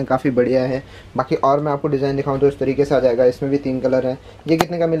देख सकते हैं काफ़ी बढ़िया है। बाकी और मैं आपको डिज़ाइन दिखाऊं तो इस तरीके से आ जाएगा। इसमें भी 3 कलर है। ये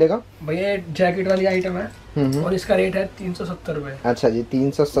कितने का मिलेगा? भैया जैकेट वाली आइटम है और इसका रेट है 370 रुपये। अच्छा जी,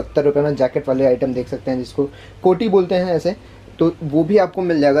 370 रुपये में जैकेट वाले आइटम देख सकते हैं, जिसको कोटी बोलते हैं ऐसे। तो वो भी आपको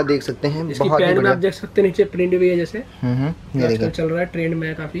मिल जाएगा, देख सकते हैं। इसकी पैंट में आप देख सकते हैं नीचे प्रिंट भी है, जैसे ये देखिए चल रहा है ट्रेंड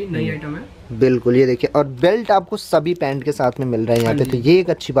में, काफी नई आइटम है। बिल्कुल, ये देखिए, और बेल्ट आपको सभी पैंट के साथ में मिल रहा है यहाँ पे, तो ये एक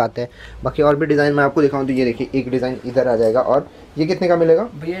अच्छी बात है। बाकी और भी डिज़ाइन मैं आपको दिखाऊं तो ये देखिए एक डिज़ाइन इधर आ जाएगा, और ये कितने का मिलेगा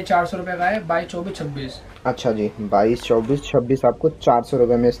भैया? 400 रुपये का है, 22, 24, 26। अच्छा जी, 22, 24, 26 आपको 400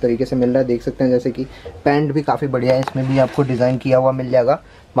 रुपये में इस तरीके से मिल रहा है। देख सकते हैं जैसे कि पैंट भी काफ़ी बढ़िया है, इसमें भी आपको डिज़ाइन किया हुआ मिल जाएगा।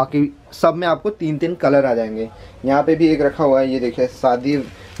 बाकी सब में आपको 3-3 कलर आ जाएंगे। यहाँ पे भी एक रखा हुआ है, ये देखिए शादी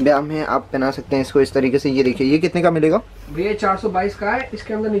ब्याह में आप पहना सकते हैं इसको इस तरीके से। ये देखिए ये कितने का मिलेगा भैया? 422 का है।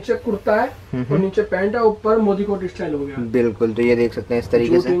 इसके अंदर नीचे कुर्ता है और नीचे पैंट है, ऊपर मोदी कोट स्टाइल हो गया। बिल्कुल, तो ये देख सकते हैं इस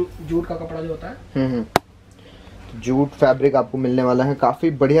तरीके से जूट का कपड़ा जो होता है, जूट फैब्रिक आपको मिलने वाला है। काफ़ी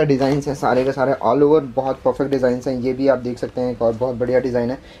बढ़िया डिज़ाइन है सारे के सारे, ऑल ओवर बहुत परफेक्ट डिज़ाइन हैं। ये भी आप देख सकते हैं एक और बहुत बढ़िया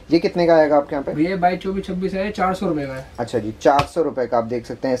डिज़ाइन है। ये कितने का आएगा आपके यहाँ पे? ये 22, 24, 26 है, 400 रुपये का है। अच्छा जी, 400 रुपये का आप देख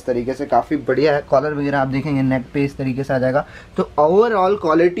सकते हैं इस तरीके से, काफ़ी बढ़िया है। कॉलर वगैरह आप देखेंगे नेक पे इस तरीके से आ जाएगा। तो ओवरऑल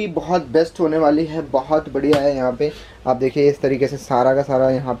क्वालिटी बहुत बेस्ट होने वाली है, बहुत बढ़िया है। यहाँ पे आप देखिए इस तरीके से सारा का सारा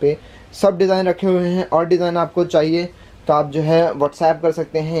यहाँ पे सब डिज़ाइन रखे हुए हैं। और डिज़ाइन आपको चाहिए तो आप जो है व्हाट्सएप कर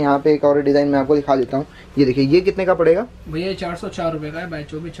सकते हैं। यहाँ पे एक और डिज़ाइन मैं आपको दिखा देता हूँ। ये देखिए ये कितने का पड़ेगा भैया? 404 रुपये का है, 22,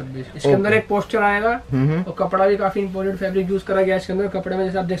 24, 26। इसके अंदर एक पोस्टर आएगा और कपड़ा भी काफी इंपोर्टेड फैब्रिक यूज करा गया इसके अंदर। कपड़े में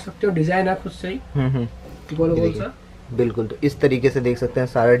जैसे आप देख सकते हो डिजाइन है खुद से ही, गोल गोल सा। बिल्कुल, तो इस तरीके से देख सकते हैं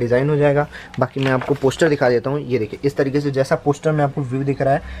सारा डिज़ाइन हो जाएगा। बाकी मैं आपको पोस्टर दिखा देता हूँ। ये देखिए इस तरीके से जैसा पोस्टर में आपको व्यू दिख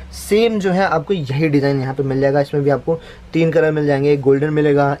रहा है, सेम जो है आपको यही डिज़ाइन यहाँ पे मिल जाएगा। इसमें भी आपको 3 कलर मिल जाएंगे, एक गोल्डन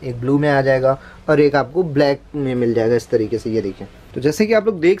मिलेगा, एक ब्लू में आ जाएगा और एक आपको ब्लैक में मिल जाएगा इस तरीके से। ये देखिए, तो जैसे कि आप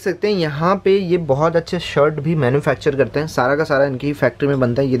लोग देख सकते हैं यहाँ पे ये बहुत अच्छे शर्ट भी मैन्युफैक्चर करते हैं, सारा का सारा इनकी फैक्ट्री में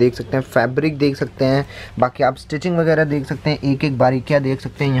बनता है। ये देख सकते हैं फैब्रिक देख सकते हैं, बाकी आप स्टिचिंग वगैरह देख सकते हैं, एक एक बारीकियाँ देख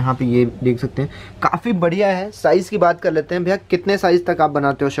सकते हैं। यहाँ पे ये देख सकते हैं काफ़ी बढ़िया है। साइज़ की बात कर लेते हैं भैया, कितने साइज़ तक आप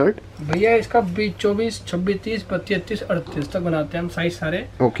बनाते हो शर्ट? भैया इसका 20, 24, 26, 30, 32, 33, 38 तक बनाते हैं हम साइज सारे।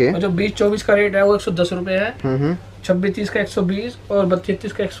 ओके, और जो 20, 24 का रेट है वो 110 रुपये है, 26, 30 का 120 और 32,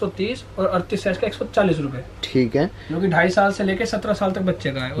 33 का 130 और 38 साइज का 140 रुपये। ठीक है, जो कि 2.5 साल से लेके 17 साल तक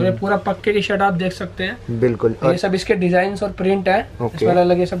बच्चे का है। और ये पूरा पक्के की शर्ट आप देख सकते हैं। बिल्कुल, ये सब इसके डिजाइन और प्रिंट है, इसमें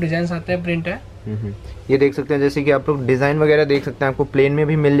अलग ये सब डिजाइन आते हैं, प्रिंट है। ये देख सकते हैं जैसे कि आप लोग डिज़ाइन वगैरह देख सकते हैं, आपको प्लेन में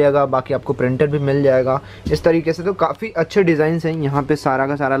भी मिल जाएगा, बाकी आपको प्रिंटेड भी मिल जाएगा इस तरीके से। तो काफ़ी अच्छे डिज़ाइन हैं यहाँ पे, सारा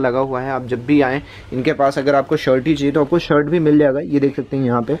का सारा लगा हुआ है। आप जब भी आएँ इनके पास, अगर आपको शर्ट ही चाहिए तो आपको शर्ट भी मिल जाएगा। ये देख सकते हैं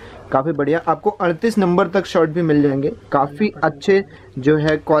यहाँ पे काफ़ी बढ़िया, आपको 38 नंबर तक शर्ट भी मिल जाएंगे। काफ़ी अच्छे जो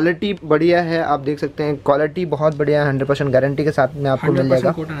है, क्वालिटी बढ़िया है, आप देख सकते हैं क्वालिटी बहुत बढ़िया है, 100% गारंटी के साथ में आपको मिल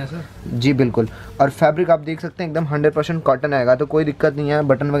जाएगा। कॉटन है सर जी बिल्कुल, और फैब्रिक आप देख सकते हैं एकदम 100% कॉटन आएगा, तो कोई दिक्कत नहीं है।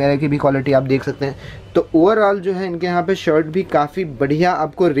 बटन वगैरह की भी क्वालिटी आप देख सकते हैं। तो ओवरऑल जो है इनके यहाँ पे शर्ट भी काफ़ी बढ़िया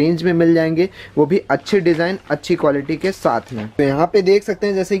आपको रेंज में मिल जाएंगे, वो भी अच्छे डिज़ाइन अच्छी क्वालिटी के साथ में। तो यहाँ पे देख सकते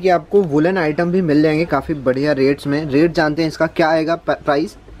हैं जैसे कि आपको वुलन आइटम भी मिल जाएंगे काफ़ी बढ़िया रेट्स में। रेट जानते हैं इसका क्या आएगा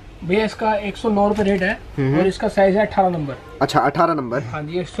प्राइस? भैया इसका 109 रुपये रेट है और इसका साइज है 18 नंबर। अच्छा, 18 नंबर। हाँ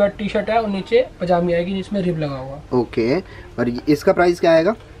जी, ये स्वेट टी शर्ट है और नीचे पजामी आएगी जिसमें रिब लगा हुआ। ओके, और इसका प्राइस क्या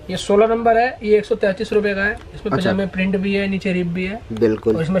आएगा? ये 16 नंबर है, ये 133 रुपये का है। इसमें पजामे प्रिंट भी है, नीचे रिब भी है।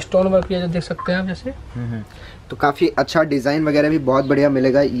 बिल्कुल, और इसमें स्टोन वर्क भी है, देख सकते हैं आप जैसे। तो काफ़ी अच्छा डिज़ाइन वगैरह भी बहुत बढ़िया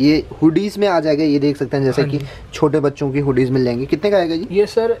मिलेगा। ये हुडीज़ में आ जाएगा, ये देख सकते हैं जैसे कि छोटे बच्चों की हुडीज़ मिल जाएंगी। कितने का आएगा जी? ये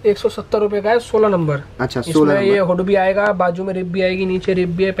सर 170 रुपये का है, 16 नंबर। अच्छा, 16 नंबर। ये हुड भी आएगा, बाजू में रिब भी आएगी, नीचे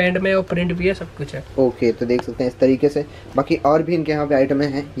रिब भी है, पैंट में और प्रिंट भी है, सब कुछ है। ओके, तो देख सकते हैं इस तरीके से। बाकी और भी इनके यहाँ पे आइटम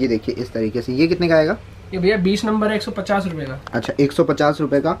हैं, ये देखिए इस तरीके से। ये कितने का आएगा? ये भैया 20 नंबर है, 150 रुपये का। अच्छा, 150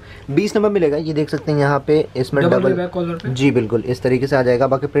 रुपये का 20 नंबर मिलेगा। ये देख सकते हैं यहाँ पे इसमें डबल कॉलर पे। जी बिल्कुल, इस तरीके से आ जाएगा।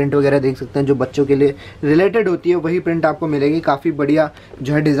 बाकी प्रिंट वगैरह देख सकते हैं, जो बच्चों के लिए रिलेटेड होती है वही प्रिंट आपको मिलेगी। काफ़ी बढ़िया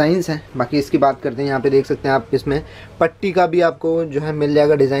जो है डिज़ाइंस हैं। बाकी इसकी बात करते हैं, यहाँ पे देख सकते हैं आप, इसमें पट्टी का भी आपको जो है मिल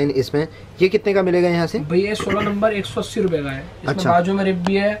जाएगा डिज़ाइन इसमें। ये कितने का मिलेगा यहाँ से? भैया 16 नंबर 180 रुपये का है। इसमें बाजू में रिब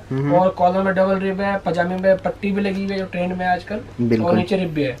भी है और कॉलर में डबल रिब है, पजामे में पट्टी भी लगी हुई है जो ट्रेंड में आजकल, और नीचे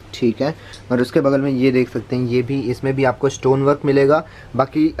रिब भी है। ठीक है, और उसके बगल में ये देख सकते हैं, ये भी इसमें भी आपको स्टोन वर्क मिलेगा।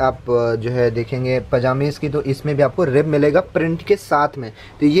 बाकी आप जो है देखेंगे पजामेस की, तो इसमें भी आपको रिब मिलेगा प्रिंट के साथ में।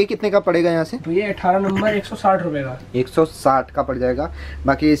 तो ये कितने का पड़ेगा यहाँ से? तो ये 18 नंबर 160 रुपये का, 160 का पड़ जाएगा।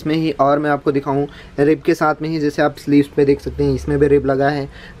 बाकी इसमें ही और मैं आपको दिखाऊं, रिब के साथ में ही जैसे आप स्लीव्स पे देख सकते हैं, इसमें भी रिब लगा है।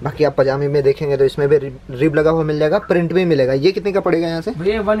 बाकी आप पजामे में देखेंगे तो इसमें भी रिब लगा हुआ मिल जाएगा, प्रिंट भी मिलेगा। ये कितने का पड़ेगा यहाँ से?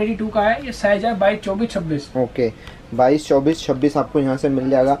 ये 182 का है, ये साइज है 22, 24, 26। ओके, 22, 24, 26 आपको यहाँ से मिल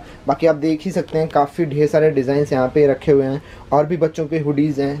जाएगा। बाकी आप देख ही सकते हैं काफ़ी ढेर सारे डिज़ाइन यहाँ पे रखे हुए हैं। और भी बच्चों के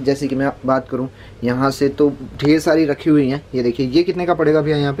हुडीज़ हैं, जैसे कि मैं बात करूँ यहाँ से तो ढेर सारी रखी हुई हैं। ये देखिए, ये कितने का पड़ेगा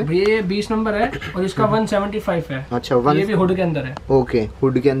भैया यहाँ पे? ये 20 नंबर है और इसका 175 है। अच्छा, ये भी हुड के अंदर है। ओके,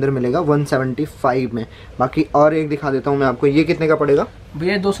 हुड के अंदर मिलेगा 175 में। बाकी और एक दिखा देता हूँ मैं आपको, ये कितने का पड़ेगा?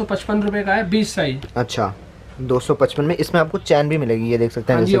 भैया 255 रुपये का है, 20 साइज। अच्छा, 255 में। इसमें आपको चैन भी मिलेगी, ये देख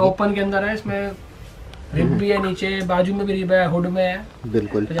सकते हैं। ये ओपन के अंदर है, इसमें रिब भी है, नीचे बाजू में भी रिब है, हुड में है,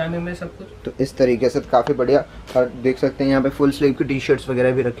 बिल्कुल पजामे में सब कुछ। तो इस तरीके से काफ़ी बढ़िया। और देख सकते हैं यहाँ पे फुल स्लीव की टी शर्ट्स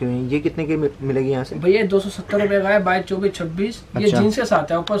वगैरह भी रखी हुई हैं। ये कितने की मिलेगी यहाँ से? भैया 270 रुपए का है, 22, 24, 26। ये जीन्स के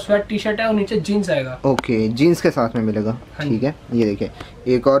साथ है, ऊपर स्वेट टी शर्ट है और नीचे जीन्स आएगा। ओके, जीन्स के साथ में मिलेगा, ठीक है। ये देखिए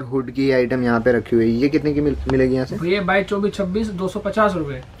एक और हुड की आइटम यहाँ पे रखी हुई है। ये कितने की मिलेगी यहाँ से? भैया 22, 24, 26 250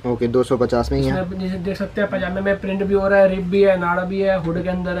 रुपए। ओके, 250 में। यहाँ देख सकते हैं पजामे में प्रिंट भी हो रहा है, रिब भी है, नाड़ा भी है, हुड के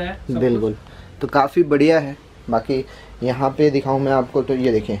अंदर है, बिल्कुल। तो काफ़ी बढ़िया है। बाकी यहाँ पे दिखाऊं मैं आपको, तो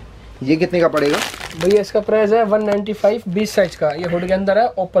ये देखें, ये कितने का पड़ेगा? भैया इसका प्राइस है 195, 20 साइज का। ये हुड के अंदर है,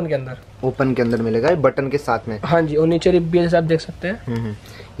 ओपन के अंदर। ओपन के अंदर मिलेगा, ये बटन के साथ में। हाँ जी, और नीचे रिब भी है, जैसे आप देख सकते हैं।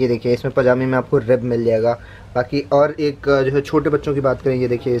 ये देखिए इसमें पजामे में आपको रिब मिल जाएगा। बाकी और एक जो है छोटे बच्चों की बात करें, ये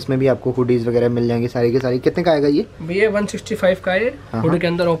देखिए इसमें भी आपको हुडीज वगैरह मिल जाएंगे सारी की सारी। कितने का आएगा ये? भैया 165 का है, हुड के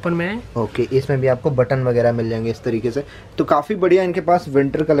अंदर ओपन में है। ओके, इसमें भी आपको बटन वगैरह मिल जाएंगे इस तरीके से। तो काफ़ी बढ़िया इनके पास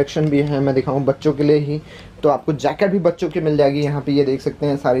विंटर कलेक्शन भी है। मैं दिखाऊँ बच्चों के लिए ही, तो आपको जैकेट भी बच्चों की मिल जाएगी यहाँ पे। ये देख सकते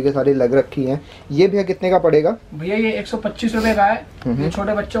हैं सारी के सारी लग रखी है। ये भैया कितने का पड़ेगा? भैया ये 125 रुपए का है। ये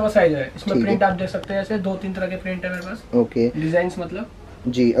छोटे बच्चों का साइज है। इसमें प्रिंट आप देख सकते हैं, ऐसे 2-3 तरह के प्रिंट है मेरे पास। ओके, डिजाइन मतलब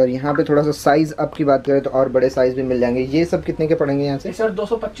जी। और यहाँ पे थोड़ा सा साइज अप की बात करें तो और बड़े साइज भी मिल जाएंगे। ये सब कितने के पड़ेंगे यहाँ से? सर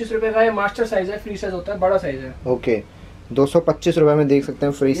 225 रुपए का है, मास्टर साइज है, फ्री साइज होता है, बड़ा साइज है। ओके, 225 रुपए में देख सकते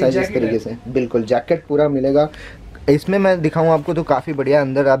हैं फ्री साइज इस तरीके से। बिल्कुल, जैकेट पूरा मिलेगा। इसमें मैं दिखाऊं आपको तो काफ़ी बढ़िया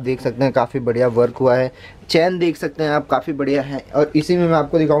अंदर आप देख सकते हैं, काफ़ी बढ़िया वर्क हुआ है। चैन देख सकते हैं आप, काफ़ी बढ़िया है। और इसी में मैं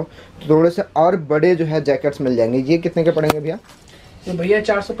आपको दिखाऊं तो थोड़े से और बड़े जो है जैकेट्स मिल जाएंगे। ये कितने के पड़ेंगे भैया? ये भैया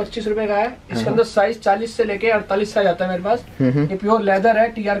 425 रुपए का है। इसके अंदर साइज 40 से लेके 48 साइज आता है मेरे पास। ये प्योर लेदर है,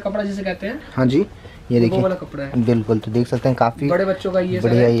 टीआर कपड़ा जिसे कहते हैं। हाँ जी, ये देखिए वो वाला कपड़ा है। बिल्कुल, तो देख सकते हैं काफ़ी बड़े बच्चों का ये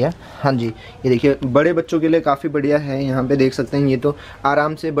बढ़िया ही है। हाँ जी, ये देखिए बड़े बच्चों के लिए काफ़ी बढ़िया है। यहाँ पे देख सकते हैं, ये तो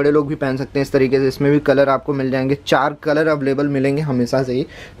आराम से बड़े लोग भी पहन सकते हैं इस तरीके से। इसमें भी कलर आपको मिल जाएंगे, 4 कलर अवेलेबल मिलेंगे हमेशा से ही।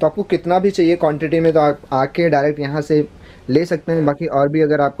 तो आपको कितना भी चाहिए क्वांटिटी में तो आप आके डायरेक्ट यहाँ से ले सकते हैं। बाकी और भी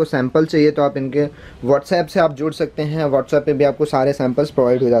अगर आपको सैंपल चाहिए तो आप इनके व्हाट्सएप से आप जुड़ सकते हैं। व्हाट्सएप पे भी आपको सारे सैंपल्स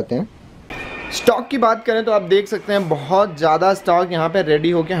प्रोवाइड हो जाते हैं। स्टॉक की बात करें तो आप देख सकते हैं बहुत ज़्यादा स्टॉक यहाँ पे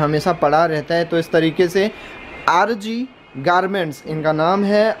रेडी होके हमेशा पड़ा रहता है। तो इस तरीके से आरजी गारमेंट्स इनका नाम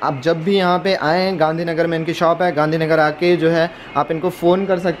है। आप जब भी यहाँ पे आएँ, गांधीनगर में इनकी शॉप है। गांधीनगर आके जो है आप इनको फ़ोन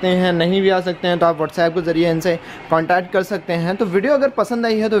कर सकते हैं, नहीं भी आ सकते हैं तो आप व्हाट्सएप के ज़रिए इनसे कांटेक्ट कर सकते हैं। तो वीडियो अगर पसंद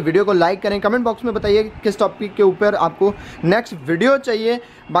आई है तो वीडियो को लाइक करें, कमेंट बॉक्स में बताइए किस टॉपिक के ऊपर आपको नेक्स्ट वीडियो चाहिए।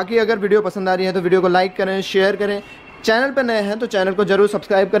 बाकी अगर वीडियो पसंद आ रही है तो वीडियो को लाइक करें, शेयर करें। चैनल पर नए हैं तो चैनल को ज़रूर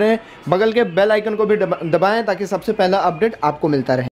सब्सक्राइब करें, बगल के बेल आइकन को भी दबाएँ ताकि सबसे पहला अपडेट आपको मिलता रहे।